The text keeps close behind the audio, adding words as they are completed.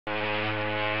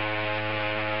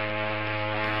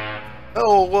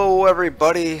Hello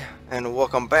everybody, and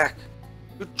welcome back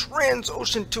to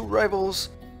TransOcean 2 Rivals.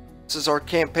 This is our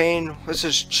campaign. This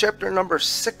is chapter number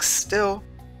 6 still.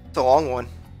 It's a long one.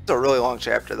 It's a really long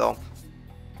chapter though.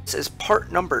 This is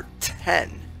part number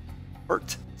 10.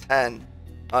 Part 10.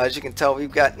 As you can tell,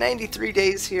 we've got 93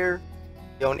 days here.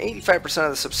 We own 85% of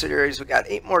the subsidiaries. We got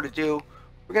 8 more to do.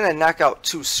 We're going to knock out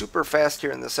 2 super fast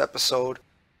here in this episode.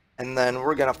 And then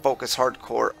we're going to focus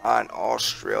hardcore on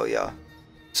Australia.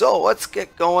 So let's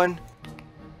get going,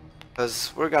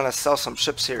 because we're gonna sell some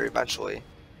ships here eventually.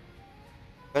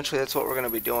 Eventually, that's what we're gonna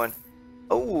be doing.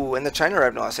 Oh, and the China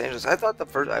arrived in Los Angeles. I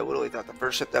literally thought the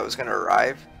first ship that was gonna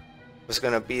arrive was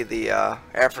gonna be the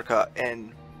Africa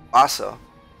in Mombasa.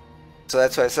 So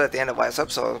that's why I said at the end of last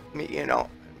episode,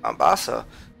 Mombasa.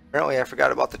 Apparently, I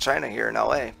forgot about the China here in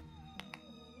LA.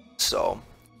 So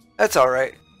that's all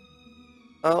right.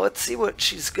 Let's see what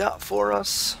she's got for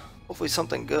us. Hopefully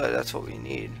something good, that's what we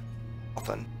need.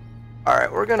 Nothing. Alright,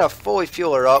 we're gonna fully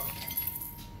fuel her up.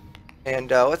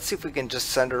 And let's see if we can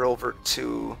just send her over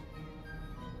to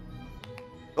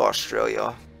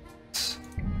Australia. It's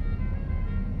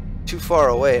too far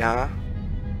away, huh?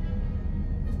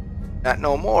 Not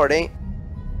no more, it ain't.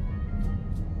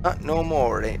 Not no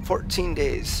more, it ain't. 14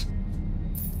 days.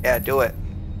 Yeah, do it.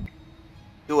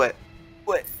 Do it.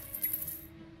 Do it.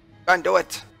 Go on, do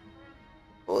it.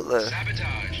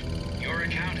 Sabotage. Your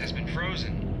account has been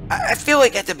frozen. I feel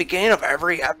like at the beginning of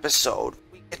every episode,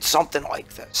 we get something like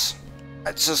this.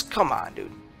 It's just, come on,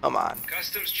 dude. Come on.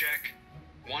 Customs check.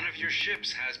 One of your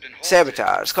ships has been halted.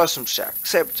 Sabotage, customs check.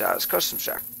 Sabotage, customs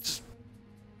check. Just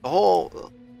the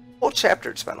whole chapter,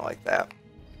 it's been like that.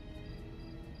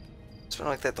 It's been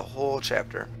like that the whole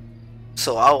chapter.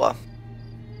 Salalah.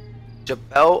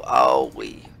 Jebel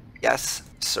Ali. Yes,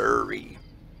 sirree.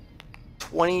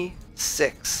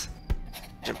 26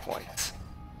 engine points.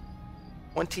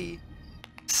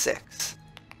 26.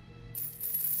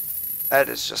 That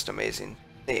is just amazing.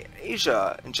 Hey,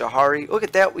 Asia and Jahari. Look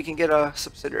at that. We can get a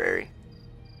subsidiary.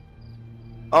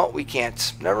 Oh, we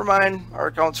can't. Never mind. Our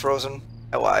account's frozen.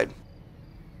 I lied.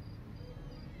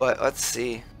 But let's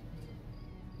see.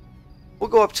 We'll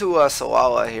go up to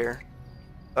Salalah here.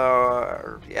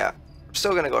 Yeah. We're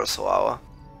still going to go to Salalah.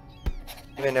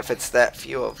 Even if it's that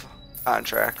few of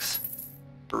contracts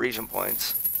for region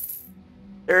points.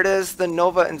 There it is, the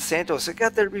Nova and Santos. It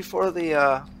got there before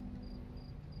the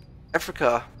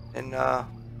Africa and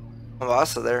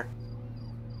Mombasa there.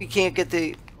 You can't get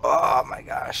the... Oh my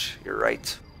gosh, you're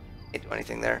right. Can't do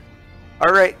anything there.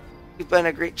 Alright, you've been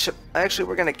a great ship. Actually,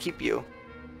 we're going to keep you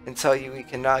and tell you we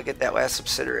cannot get that last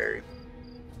subsidiary.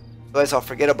 Otherwise, I'll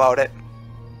forget about it.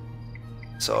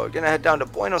 So we're going to head down to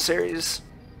Buenos Aires.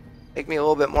 Make me a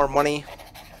little bit more money.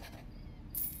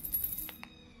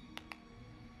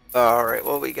 Alright,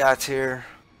 what we got here?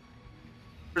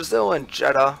 Brazil and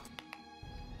Jeddah. I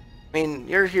mean,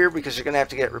 you're here because you're going to have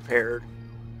to get repaired.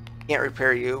 Can't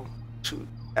repair you. Shoot.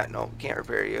 Yeah, no, can't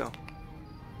repair you.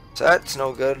 So that's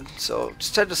no good. So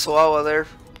just head to Salalah there.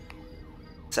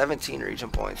 17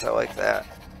 region points. I like that.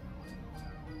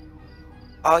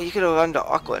 Oh, you could have gone to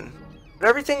Auckland. But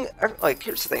everything, like,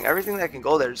 here's the thing. Everything that can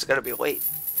go there is got to be late.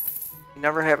 You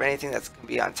never have anything that can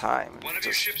be on time. One of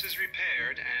your ships is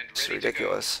repaired and it's ready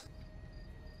ridiculous.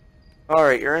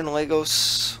 Alright, you're in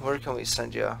Lagos. Where can we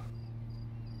send you?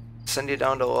 Send you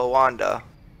down to Luanda.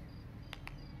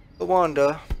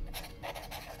 Luanda.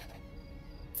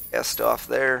 Yeah, stuff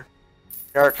there.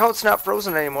 Our account's not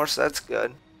frozen anymore, so that's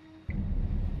good.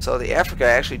 So the Africa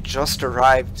actually just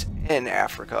arrived in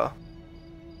Africa.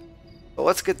 So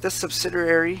let's get this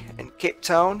subsidiary in Cape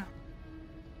Town.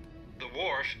 The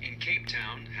wharf in Cape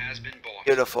Town has been bought.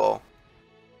 Beautiful.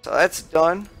 So that's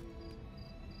done.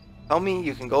 Tell me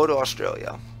you can go to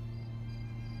Australia.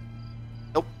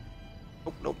 Nope.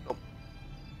 Nope, nope, nope.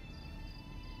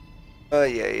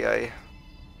 Ay.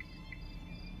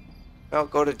 Well,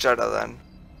 go to Jeddah then.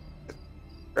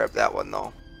 Grab that one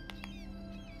though.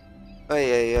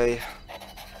 Ay.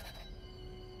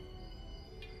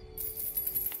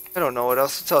 I don't know what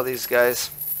else to tell these guys.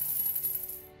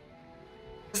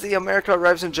 As the America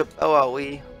arrives in Jebel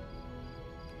Ali, you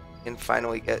can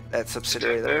finally get that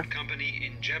subsidiary the there. Company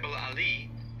in Jebel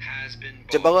Ali has been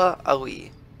bought. Jebel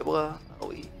Ali. Jebel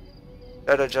Ali.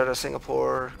 Jeddah,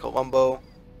 Singapore, Colombo.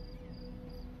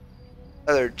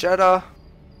 Either Jeddah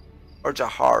or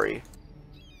Jahari.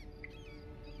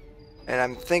 And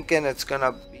I'm thinking it's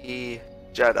gonna be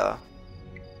Jeddah.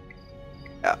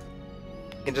 Yeah.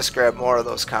 You can just grab more of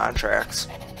those contracts.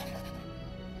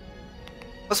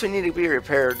 Plus we need to be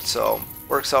repaired, so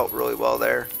works out really well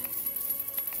there.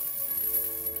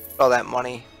 All that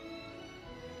money.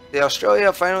 The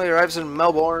Australia finally arrives in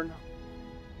Melbourne.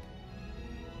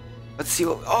 Let's see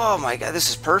what. Oh my god, this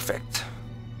is perfect.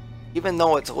 Even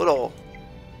though it's little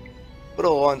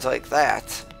ones like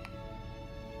that,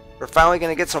 we're finally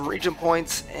gonna get some region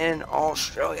points in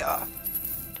Australia.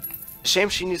 Shame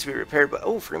she needs to be repaired, but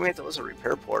oh, Fremantle is a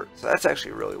repair port, so that's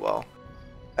actually really well.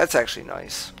 That's actually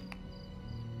nice.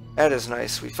 That is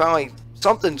nice. We finally,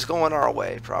 something's going our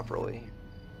way properly.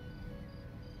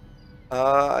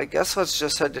 I guess let's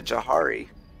just head to Johari.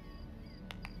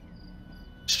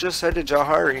 Let's just head to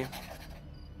Johari.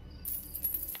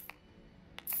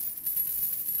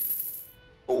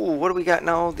 Oh, what do we got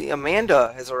now? The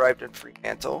Amanda has arrived in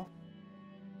Fremantle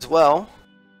as well.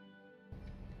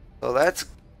 So that's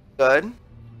good.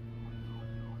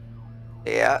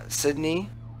 Yeah, Sydney.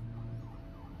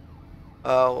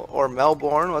 Or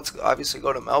Melbourne. Let's obviously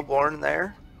go to Melbourne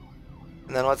there.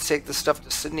 And then let's take the stuff to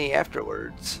Sydney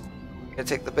afterwards. Gonna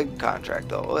take the big contract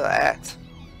though. Look at that.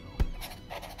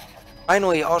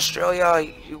 Finally,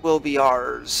 Australia, you will be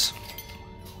ours.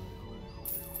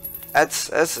 That's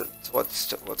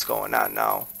what's going on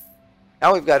now.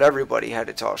 Now we've got everybody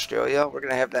headed to Australia. We're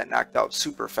gonna have that knocked out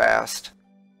super fast.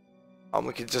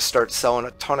 We could just start selling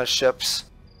a ton of ships.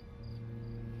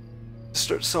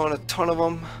 Start selling a ton of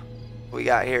them. What we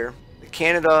got here? The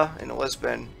Canada and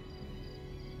Lisbon.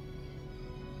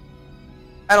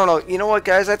 I don't know. You know what,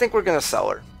 guys? I think we're gonna sell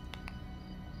her.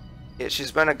 Yeah,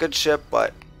 she's been a good ship,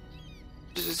 but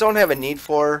just don't have a need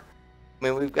for her. I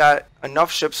mean, we've got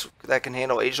enough ships that can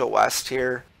handle Asia West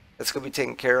here. That's gonna be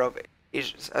taken care of.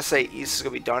 SA East is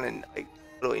gonna be done in like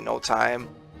literally no time.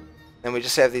 And we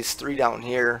just have these 3 down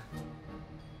here.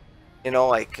 You know,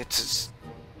 like it's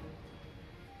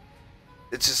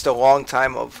just a long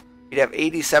time of. We'd have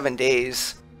 87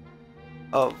 days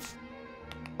of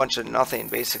a bunch of nothing,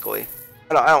 basically.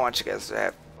 I don't want you guys to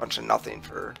have a bunch of nothing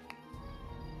for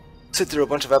sit through a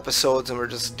bunch of episodes and we're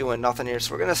just doing nothing here.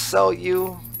 So we're gonna sell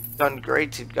you. Done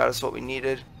great. You've got us what we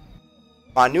needed.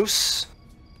 Manaus.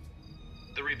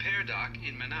 The repair dock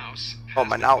in Manaus. Oh,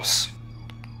 Manaus.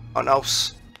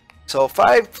 Manaus. So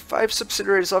five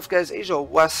subsidiaries left, guys. Asia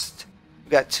West.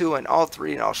 We've got 2 and all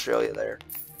 3 in Australia there.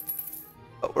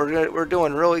 But we're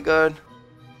doing really good.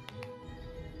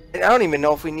 And I don't even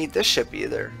know if we need this ship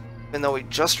either, even though we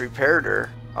just repaired her.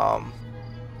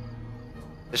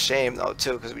 It's a shame though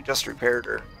too, because we just repaired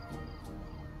her.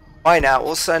 Why not?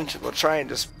 We'll try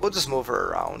and we'll just move her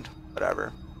around.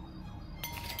 Whatever.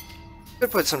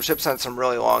 Could put some ships on some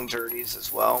really long journeys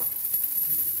as well.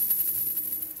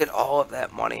 Get all of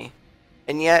that money,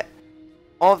 and yet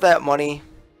all of that money,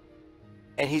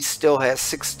 and he still has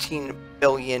 16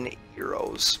 billion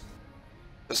euros.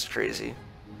 Just crazy.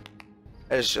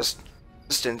 That is just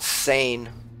insane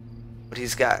what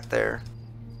he's got there.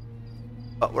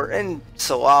 But we're in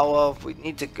Salawa. We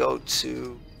need to go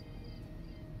to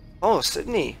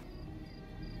Sydney.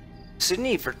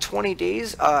 Sydney for 20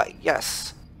 days?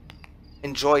 Yes.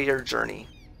 Enjoy your journey.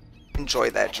 Enjoy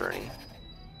that journey.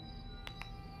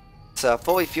 It's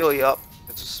fully fuel you up.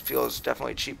 This fuel is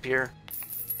definitely cheap here.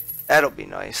 That'll be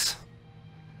nice.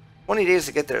 20 days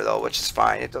to get there though, which is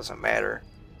fine. It doesn't matter.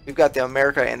 We've got the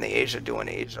America and the Asia doing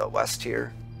Asia West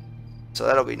here. So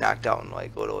that'll be knocked out in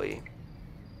like literally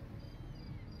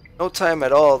no time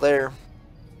at all there.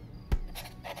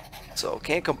 So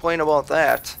can't complain about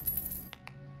that.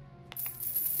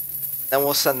 Then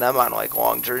we'll send them on like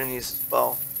long journeys as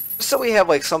well. Just so we have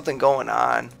like something going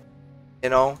on. You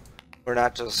know? We're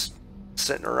not just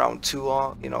sitting around too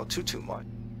long, you know, too much.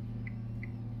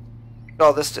 Put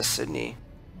all this to Sydney.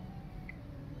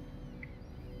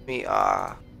 Shame.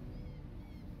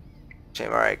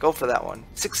 Alright, go for that one.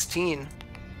 16.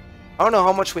 I don't know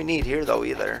how much we need here though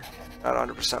either. Not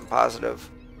 100% positive.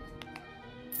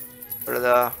 For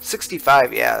the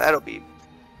 65, yeah, that'll be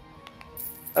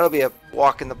a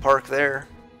walk in the park there.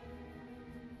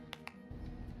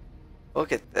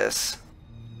 Look at this.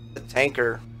 The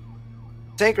tanker.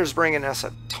 The tanker's bringing us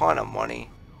a ton of money.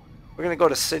 We're gonna go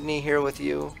to Sydney here with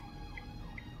you.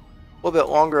 A little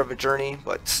bit longer of a journey,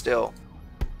 but still.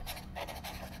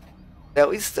 At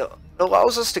least it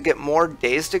allows us to get more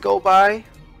days to go by.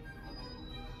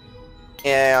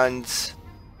 And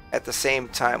at the same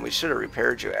time, we should have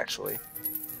repaired you actually.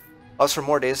 Allows for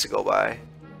more days to go by.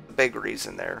 The big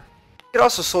reason there. We could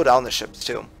also slow down the ships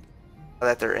too. Now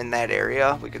that they're in that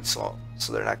area, we could slow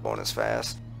so they're not going as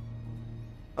fast.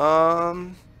 It's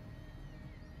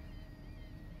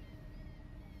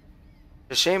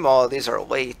a shame all of these are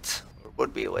late, or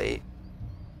would be late.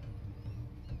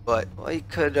 But we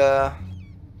could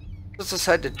let's just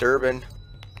head to Durban.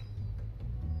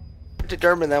 Head to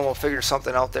Durban, then we'll figure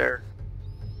something out there.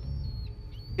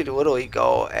 You could literally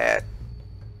go at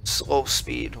slow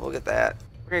speed. Look at that.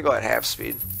 We're gonna go at half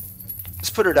speed.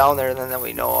 Just put her down there, and then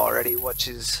we know already what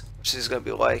she's gonna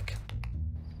be like.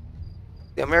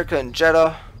 The America and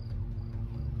Jeddah.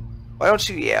 Why don't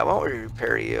you? Yeah, why don't we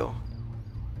repair you?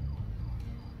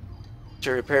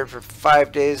 You're repaired for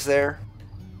 5 days there.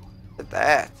 Look at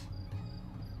that.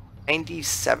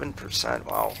 97%.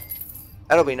 Wow,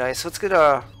 that'll be nice. Let's get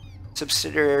a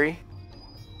subsidiary.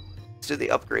 Let's do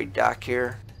the upgrade dock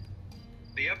here.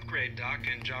 The upgrade dock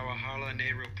in Jawaharlal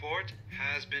Nehru Port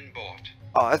has been bought.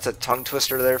 Oh, that's a tongue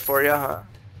twister there for you, huh?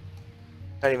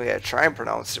 Not even gonna try and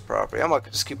pronounce it properly. I'm gonna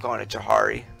just keep calling it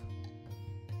Johari.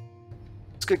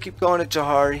 Let's go keep going at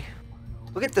Johari.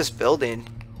 Look at this building.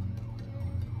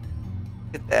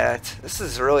 Look at that. This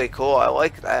is really cool. I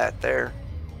like that there.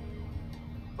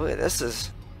 Look at this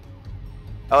is.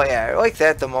 Oh yeah, I like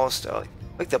that the most. I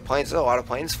like the planes. There's a lot of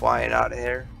planes flying out of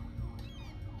here.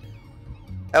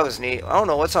 That was neat. I don't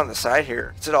know what's on the side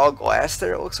here. Is it all glass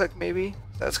there? It looks like maybe.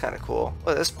 That's kind of cool.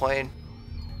 Look at this plane.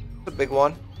 It's a big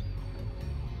one.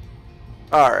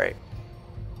 All right.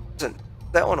 Isn't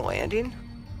that one landing?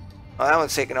 Oh, that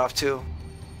one's taking off too.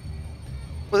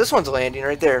 Well, this one's landing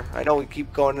right there. I know we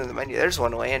keep going in the menu. There's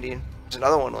one landing. There's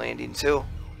another one landing too.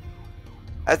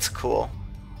 That's cool.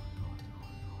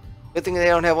 Good thing they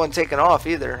don't have one taken off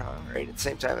either. All right, at the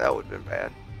same time, that would have been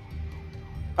bad.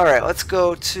 All right, let's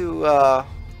go to.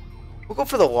 We'll go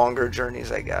for the longer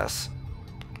journeys, I guess.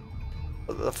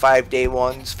 The 5-day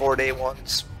ones, 4-day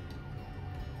ones.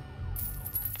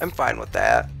 I'm fine with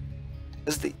that.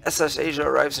 As the SS Asia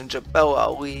arrives in Jebel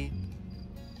Ali.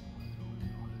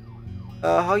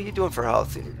 How you doing for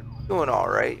health? You're doing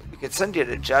alright. We could send you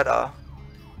to Jeddah.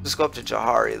 Just go up to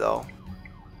Johari though.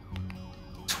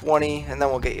 20, and then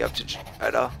we'll get you up to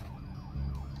Jeddah.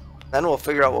 Then we'll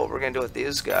figure out what we're going to do with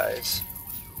these guys.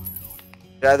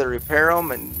 Either repair them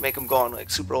and make them go on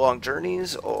like super long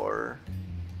journeys, or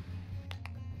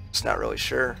just not really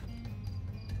sure.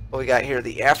 What we got here,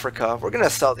 the Africa. We're gonna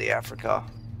sell the Africa.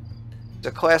 It's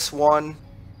a class 1.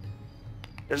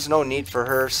 There's no need for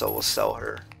her, so we'll sell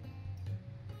her.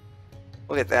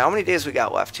 Look at that. How many days we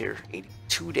got left here?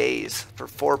 82 days for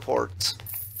 4 ports,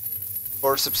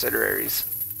 4 subsidiaries.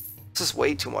 This is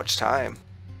way too much time.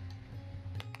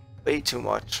 Way too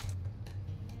much.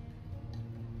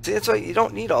 See, that's why you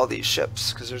don't need all these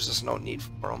ships, because there's just no need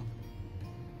for them.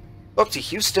 Go up to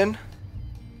Houston.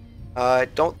 I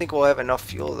don't think we'll have enough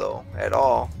fuel, though, at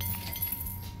all.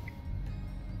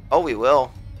 Oh, we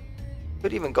will.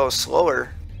 Could even go slower.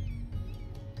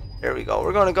 There we go.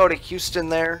 We're going to go to Houston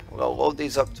there. We'll load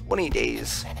these up 20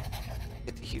 days.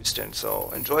 Get to Houston,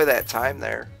 so enjoy that time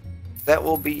there. That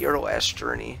will be your last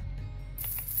journey.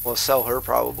 We'll sell her,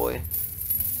 probably.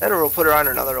 Then we'll put her on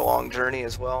another long journey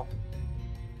as well.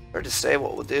 Hard to say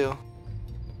what we'll do.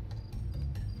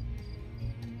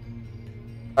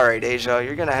 Alright, Asia,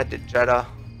 you're gonna head to Jeddah.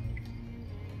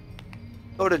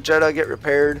 Go to Jeddah, get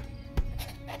repaired.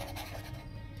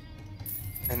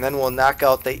 And then we'll knock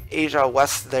out the Asia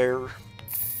West there.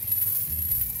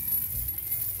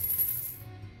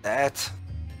 That.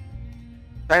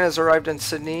 China's arrived in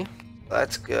Sydney.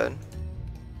 That's good.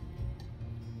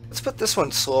 Let's put this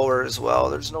one slower as well.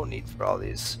 There's no need for all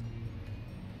these.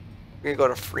 We're gonna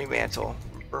go to Fremantle.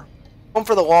 Remember? Home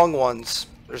for the long ones.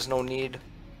 There's no need.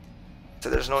 So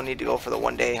there's no need to go for the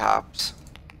 1-day hops.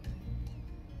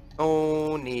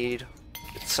 No need.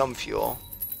 Get some fuel.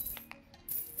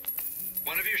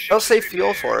 They'll save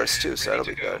fuel for us too, so that'll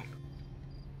be good.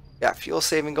 Yeah, fuel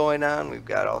saving going on. We've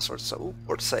got all sorts of. Ooh,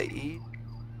 Port Said.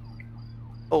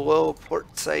 Hello, Port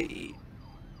Said.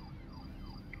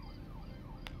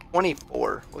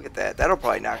 24. Look at that. That'll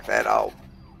probably knock that out.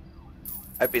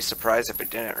 I'd be surprised if it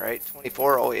didn't, right?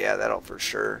 24? Oh yeah, that'll for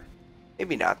sure.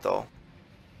 Maybe not though.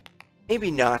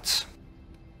 Maybe not.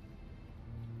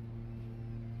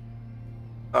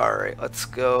 Alright, let's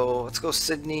go. Let's go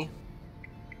Sydney.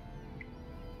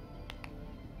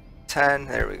 10.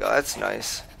 There we go. That's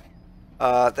nice.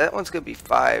 That one's gonna be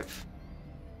 5.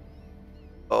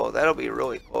 Oh, that'll be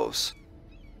really close.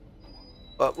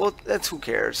 But well, that's who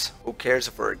cares. Who cares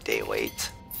if we're a day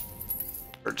late?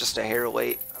 Or just a hair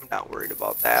late. I'm not worried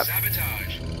about that.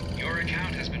 Sabotage. Your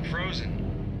account has been frozen.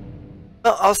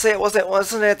 Well, I'll say it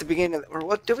wasn't at the beginning of, or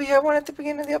what, did we have one at the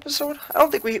beginning of the episode? I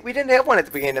don't think we didn't have one at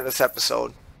the beginning of this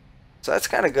episode. So that's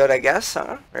kind of good, I guess,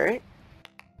 huh? Right?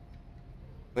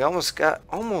 We almost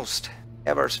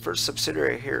have our first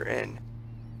subsidiary here in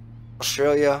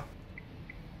Australia.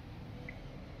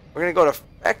 We're gonna go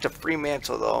back to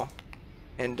Fremantle though,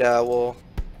 and we'll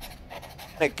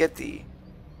get the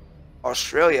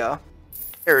Australia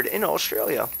aired in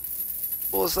Australia.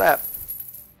 Cool as that.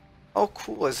 How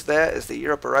cool is that as the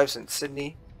Europe arrives in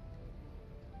Sydney?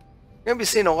 You're going to be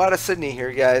seeing a lot of Sydney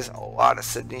here, guys. A lot of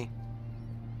Sydney.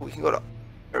 We can go to,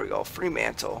 there we go,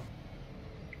 Fremantle.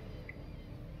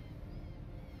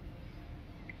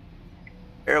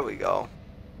 There we go.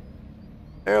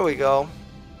 There we go.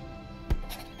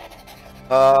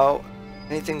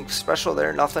 Anything special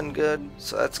there? Nothing good?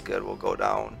 So that's good. We'll go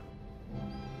down.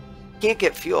 Can't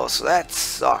get fuel, so that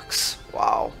sucks.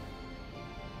 Wow.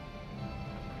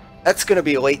 That's gonna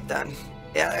be late then.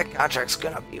 Yeah, that contract's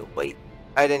gonna be late.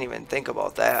 I didn't even think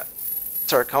about that.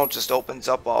 So our account just opens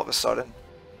up all of a sudden.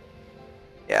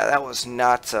 Yeah, that was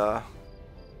not thought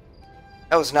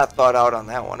out on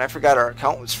that one. I forgot our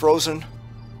account was frozen.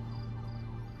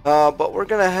 But we're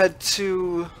gonna head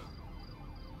to...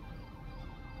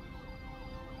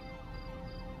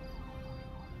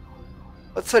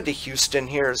 Let's head to Houston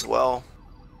here as well.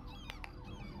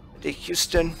 To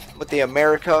Houston with the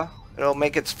America. It'll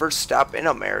make its first stop in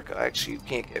America. Actually, you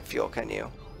can't get fuel, can you?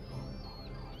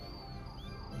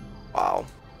 Wow.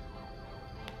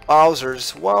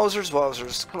 Wowzers. Wowzers,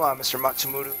 wowzers. Come on, Mr.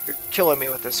 Matsumoto. You're killing me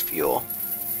with this fuel.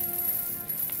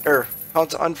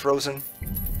 Count's unfrozen.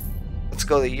 Let's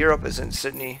go. The Europe is in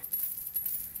Sydney.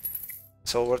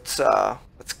 So let's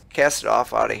cast it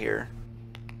off out of here.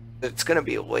 It's gonna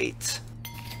be late.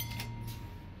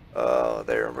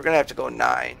 There. We're gonna have to go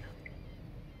 9.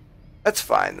 That's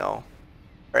fine though.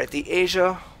 Alright, the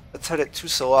Asia. Let's head it to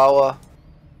Salalah.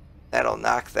 That'll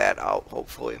knock that out,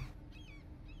 hopefully.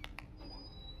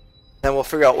 Then we'll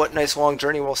figure out what nice long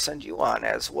journey we'll send you on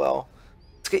as well.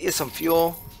 Let's get you some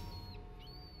fuel.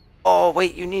 Oh,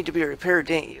 wait, you need to be repaired,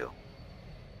 didn't you?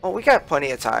 Oh, we got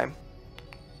plenty of time.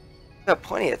 We got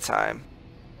plenty of time.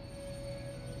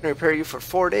 I can repair you for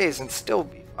 4 days and still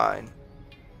be fine.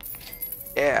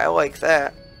 Yeah, I like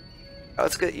that. Now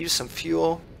let's get you some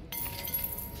fuel.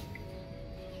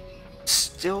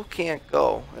 Still can't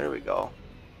go. There we go.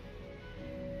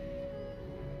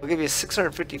 We'll give you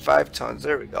 655 tons.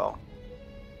 There we go.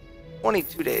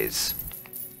 22 days.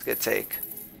 It's gonna take.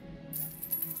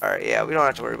 Alright, yeah, we don't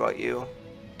have to worry about you.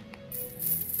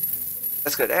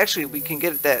 That's good. Actually, we can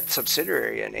get that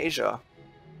subsidiary in Asia.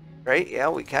 Right? Yeah,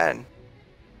 we can.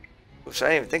 Which I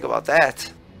didn't even think about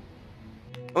that.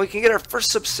 And we can get our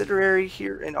first subsidiary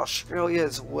here in Australia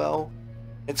as well.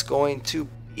 It's going to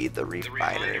be the refinery. The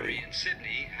refinery in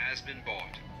Sydney has been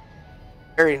bought.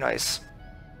 Very nice.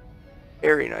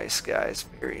 Very nice, guys.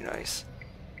 Very nice.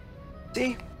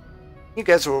 See? You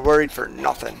guys were worried for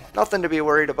nothing. Nothing to be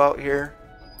worried about here.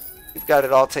 We've got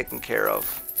it all taken care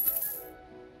of.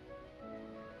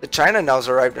 The China now's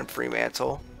arrived in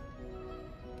Fremantle.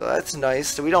 So that's nice.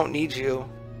 So we don't need you.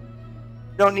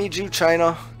 We don't need you,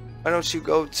 China. Why don't you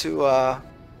go to,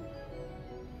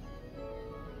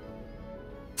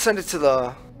 send it to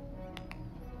the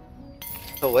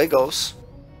Lagos.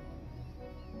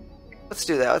 Let's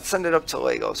do that. Let's send it up to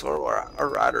Lagos or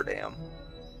Rotterdam.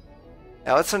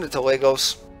 Now let's send it to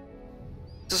Lagos.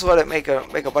 Just let it make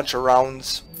a bunch of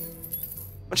rounds.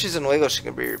 When she's in Lagos, she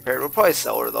can be repaired. We'll probably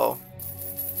sell her though.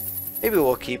 Maybe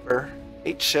we'll keep her.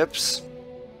 8 ships.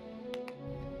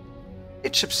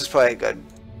 8 ships is probably a good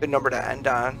number to end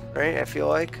on, right? I feel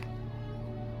like.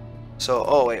 So,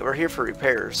 oh wait, we're here for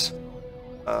repairs.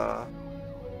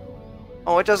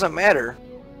 Oh, it doesn't matter.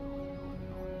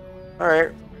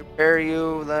 Alright, repair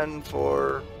you then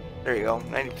for, there you go,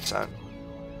 90%.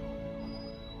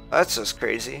 That's just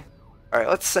crazy. Alright,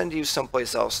 let's send you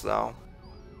someplace else now.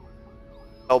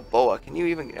 Balboa, can you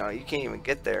even, no, you can't even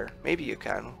get there. Maybe you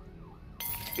can.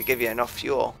 To give you enough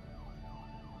fuel.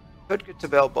 Could get to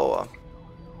Balboa.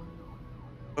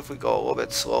 What if we go a little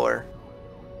bit slower?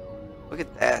 Look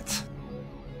at that.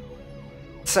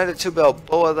 Send it to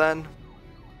Balboa then.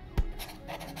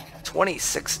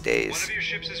 26 days. One of your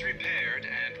ships is repaired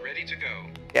and ready to go.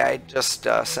 Yeah, I just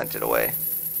sent it away.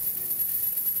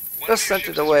 One Just of your sent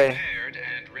ships it away. is repaired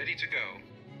and ready to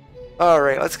go.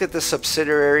 Alright, let's get the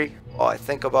subsidiary while I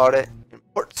think about it. In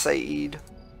Port Said.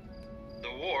 The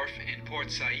wharf in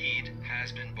Port Said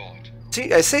has been bought.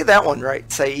 See, I say that one right,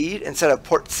 Said, instead of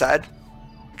Port Said.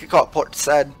 I could call it Port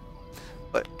Said,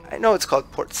 but I know it's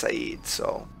called Port Said,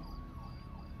 so.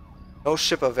 No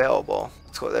ship available.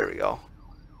 Let's go, there we go.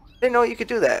 I didn't know you could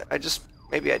do that.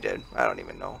 Maybe I did. I don't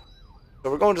even know.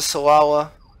 So we're going to Salalah.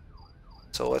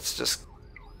 So let's just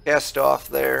cast off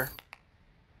there.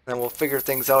 Then we'll figure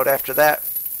things out after that.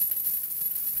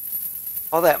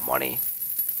 All that money.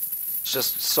 It's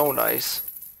just so nice.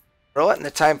 We're letting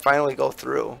the time finally go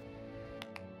through.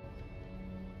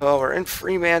 Oh, we're in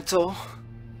Fremantle.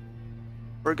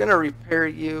 We're gonna repair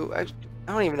you. I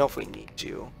don't even know if we need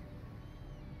you.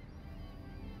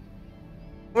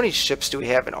 How many ships do we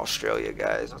have in Australia,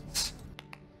 guys?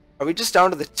 Are we just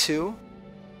down to the 2?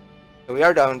 Yeah, we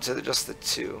are down to just the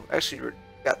 2. Actually, we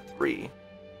got 3.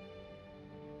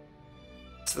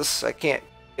 So this, I can't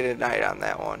get a night on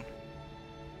that one.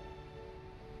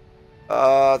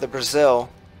 The Brazil.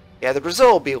 Yeah, the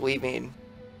Brazil will be leaving.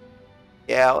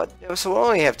 Yeah, so we'll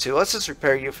only have 2. Let's just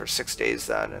repair you for 6 days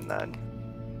then, and then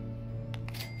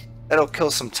that'll kill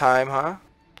some time, huh?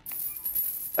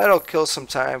 That'll kill some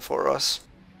time for us.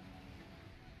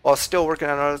 While still working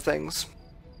on other things.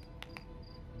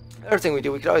 Another thing we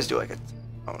do, we could always do like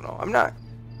I don't know, I'm not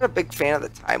a big fan of the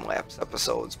time-lapse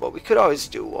episodes, but we could always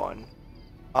do one.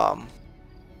 To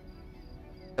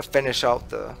finish out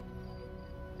the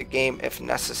game if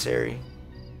necessary.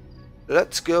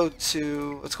 Let's go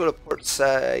to Port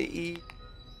Said,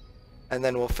 and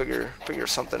then we'll figure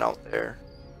something out there.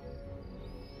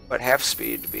 But half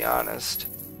speed, to be honest.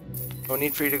 No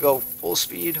need for you to go full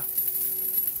speed.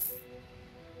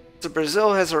 So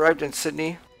Brazil has arrived in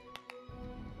Sydney.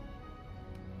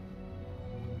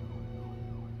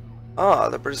 Ah,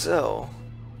 the Brazil.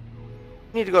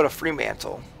 We need to go to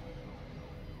Fremantle.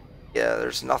 Yeah,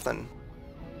 there's nothing.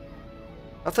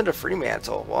 Nothing to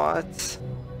Fremantle. What?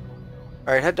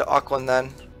 Alright, head to Auckland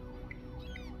then.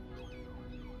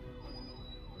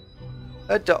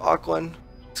 Head to Auckland.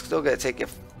 It's still gonna take you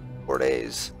 4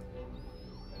 days.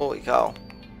 Holy cow.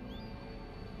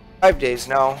 5 days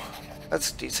now.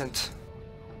 That's decent.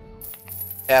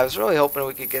 Yeah, I was really hoping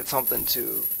we could get something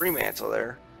to Fremantle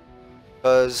there.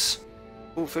 Because,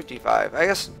 ooh, 55. I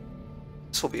guess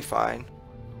this will be fine.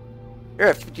 You're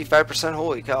at 55%.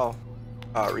 Holy cow.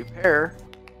 Repair.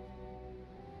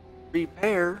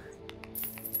 Repair.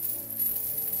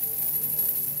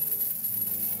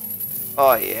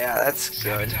 Oh yeah, that's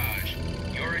good. Sabotage.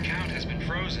 Your account has been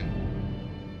frozen.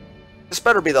 This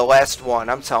better be the last one.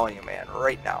 I'm telling you, man,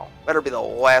 right now. Better be the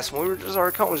last one. Our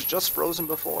account was just frozen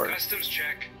before. Customs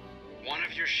check. One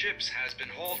of your ships has been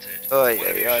halted. Oh One yeah,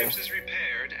 of your yeah. ships is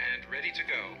repaired and ready to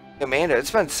go. Amanda,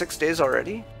 it's been 6 days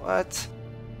already? What?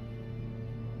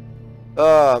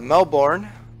 Melbourne.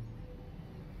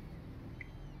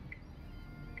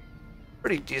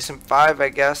 Pretty decent. 5, I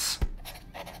guess.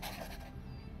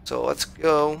 So let's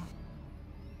go.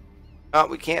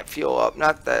 We can't fuel up.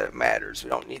 Not that it matters. We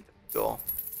don't need the fuel.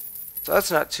 So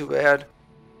that's not too bad.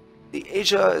 The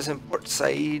Asia is in Port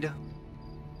Said.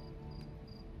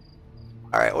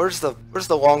 Alright, where's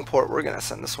the long port we're gonna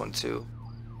send this one to?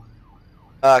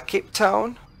 Cape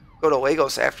Town. Go to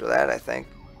Lagos after that, I think.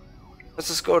 Let's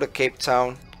just go to Cape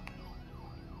Town.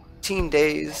 15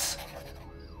 days.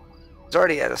 It's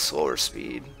already at a slower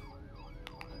speed.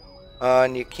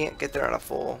 And you can't get there on a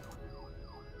full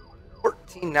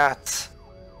 14 knots.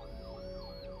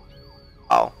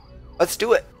 Oh, let's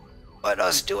do it. Let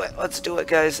us do it. Let's do it,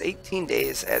 guys. 18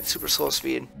 days at super slow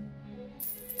speed.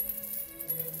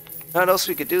 What else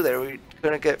we could do there? We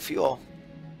couldn't get fuel.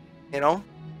 You know?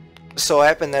 Just so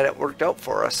happened that it worked out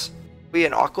for us. We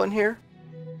in Auckland here?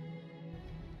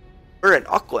 We're in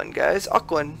Auckland, guys.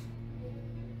 Auckland.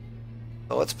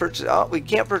 So let's purchase. Oh, we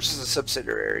can't purchase a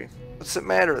subsidiary. What's it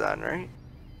matter then,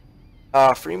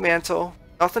 right? Fremantle.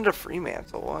 Nothing to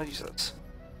Fremantle. What is this?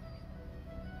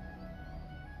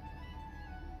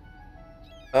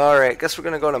 Alright, guess we're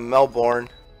gonna go to Melbourne.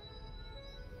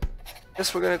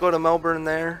 Guess we're gonna go to Melbourne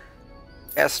there.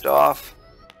 Cast off.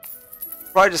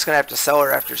 Probably just gonna have to sell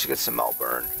her after she gets to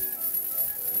Melbourne.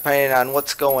 Depending on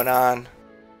what's going on.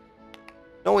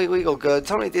 No illegal goods.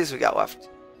 How many days we got left?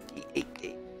 8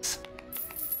 days.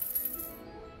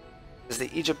 As the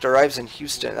Egypt arrives in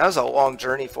Houston. That was a long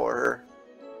journey for her.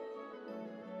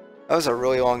 That was a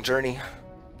really long journey.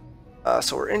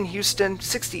 So we're in Houston.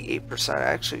 68%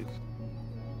 actually.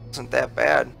 Wasn't that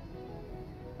bad.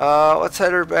 Let's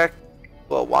head her back.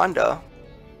 Well, Wanda.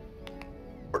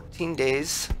 14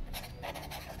 days.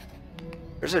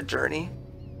 There's a journey.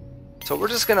 So we're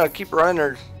just gonna keep running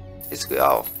her. Basically,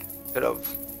 oh, could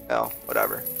have, well,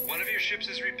 whatever. One of your ships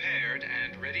is repaired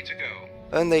and ready to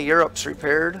go. And the Europe's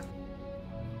repaired.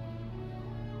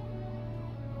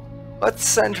 Let's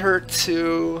send her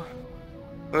to.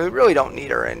 I mean, we really don't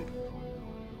need her in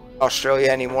Australia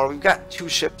anymore. We've got 2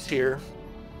 ships here,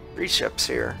 3 ships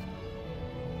here.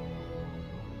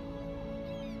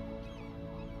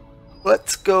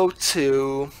 Let's go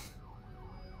to.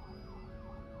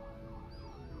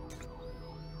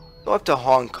 Go up to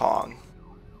Hong Kong.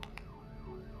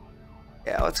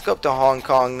 Yeah, let's go up to Hong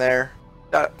Kong there.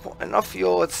 Got enough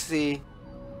fuel. Let's see.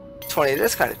 20.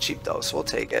 That's kind of cheap though, so we'll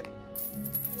take it.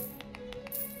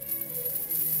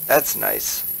 That's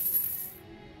nice.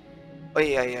 Oh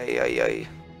yeah.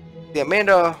 The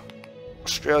Amanda,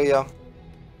 Australia.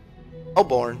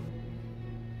 Hellborn.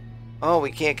 Oh,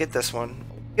 we can't get this one.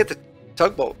 Get the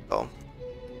tugboat though.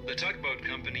 The tugboat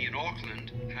company in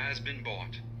Auckland has been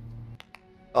bought.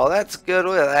 Oh, that's good.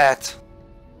 Look at that.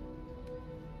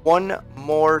 One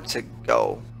more to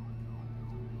go.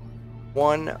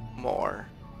 One more.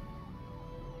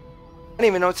 I don't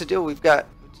even know what to do. We've got.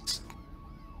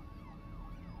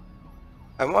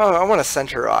 I want to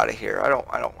send her out of here. I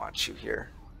don't want you here.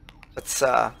 Let's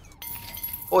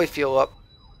fully fuel up.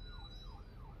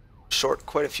 Short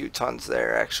quite a few tons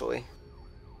there, actually.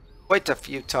 Quite a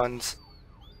few tons.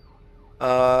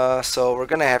 So we're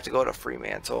gonna have to go to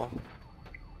Fremantle.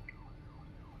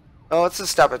 Oh, let's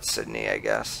just stop at Sydney, I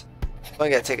guess.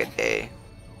 Only gotta take a day.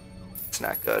 It's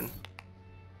not good.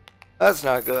 That's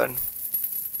not good.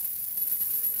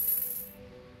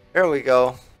 There we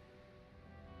go.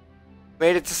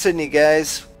 Made it to Sydney,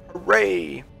 guys.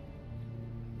 Hooray!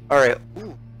 Alright.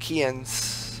 Ooh,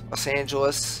 Cairns, Los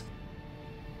Angeles.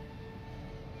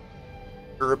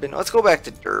 Durban. Let's go back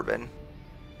to Durban.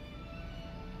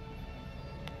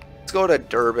 Let's go to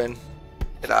Durban.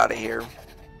 Get out of here.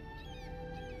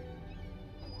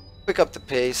 Pick up the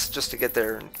pace just to get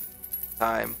there in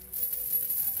time.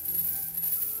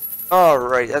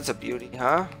 Alright, that's a beauty,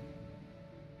 huh?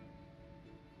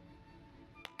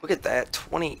 Look at that.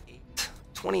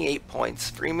 28 points.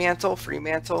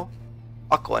 Fremantle.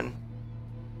 Auckland.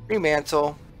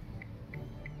 Fremantle.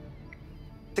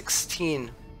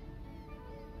 16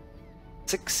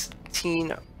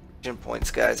 region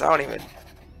points, guys. I don't even.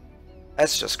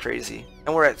 That's just crazy.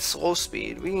 And we're at slow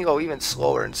speed. We can go even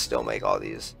slower and still make all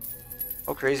these.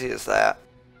 How crazy is that?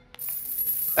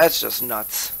 That's just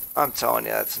nuts. I'm telling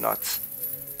you, that's nuts.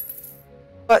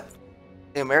 But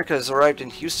the America has arrived in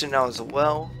Houston now as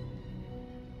well.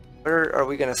 Where are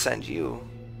we going to send you?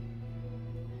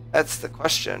 That's the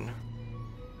question.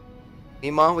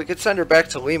 Lima? We could send her back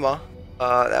to Lima.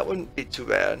 That wouldn't be too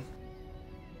bad.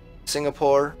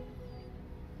 Singapore.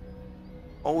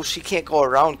 Oh, she can't go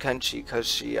around, can she? Because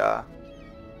she, Let's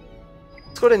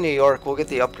go to New York. We'll get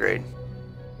the upgrade.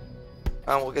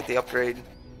 We'll get the upgrade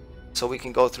so we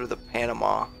can go through the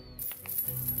Panama.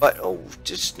 But, oh,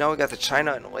 just now we got the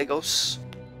China and Lagos.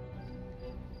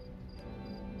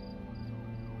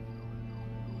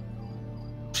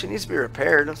 She needs to be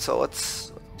repaired, so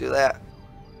let's do that.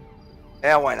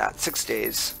 Yeah, why not? 6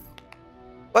 days.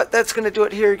 But that's going to do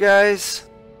it here, guys.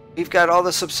 We've got all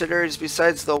the subsidiaries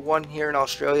besides the one here in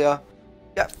Australia.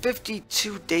 We've got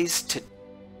 52 days to...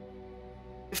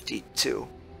 52.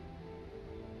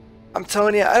 I'm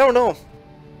telling you, I don't know.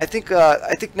 I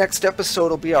think next episode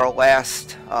will be our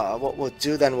last. What we'll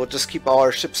do then, we'll just keep all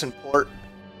our ships in port,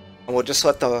 and we'll just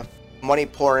let the money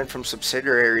pour in from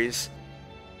subsidiaries.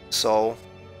 So,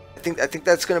 I think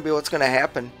that's gonna be what's gonna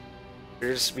happen.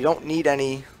 We don't need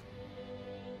any.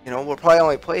 You know, we'll probably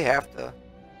only play half the.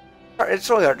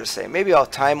 It's really hard to say. Maybe I'll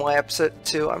time lapse it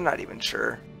too. I'm not even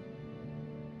sure.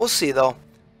 We'll see though.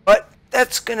 But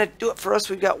that's gonna do it for us.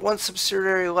 We've got one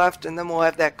subsidiary left, and then we'll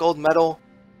have that gold medal.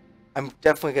 I'm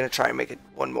definitely gonna try and make it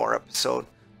one more episode.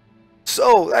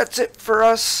 So that's it for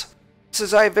us. This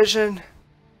is iVision,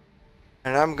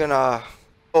 and I'm gonna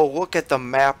go look at the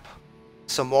map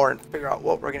some more and figure out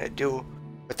what we're gonna do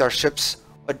with our ships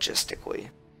logistically.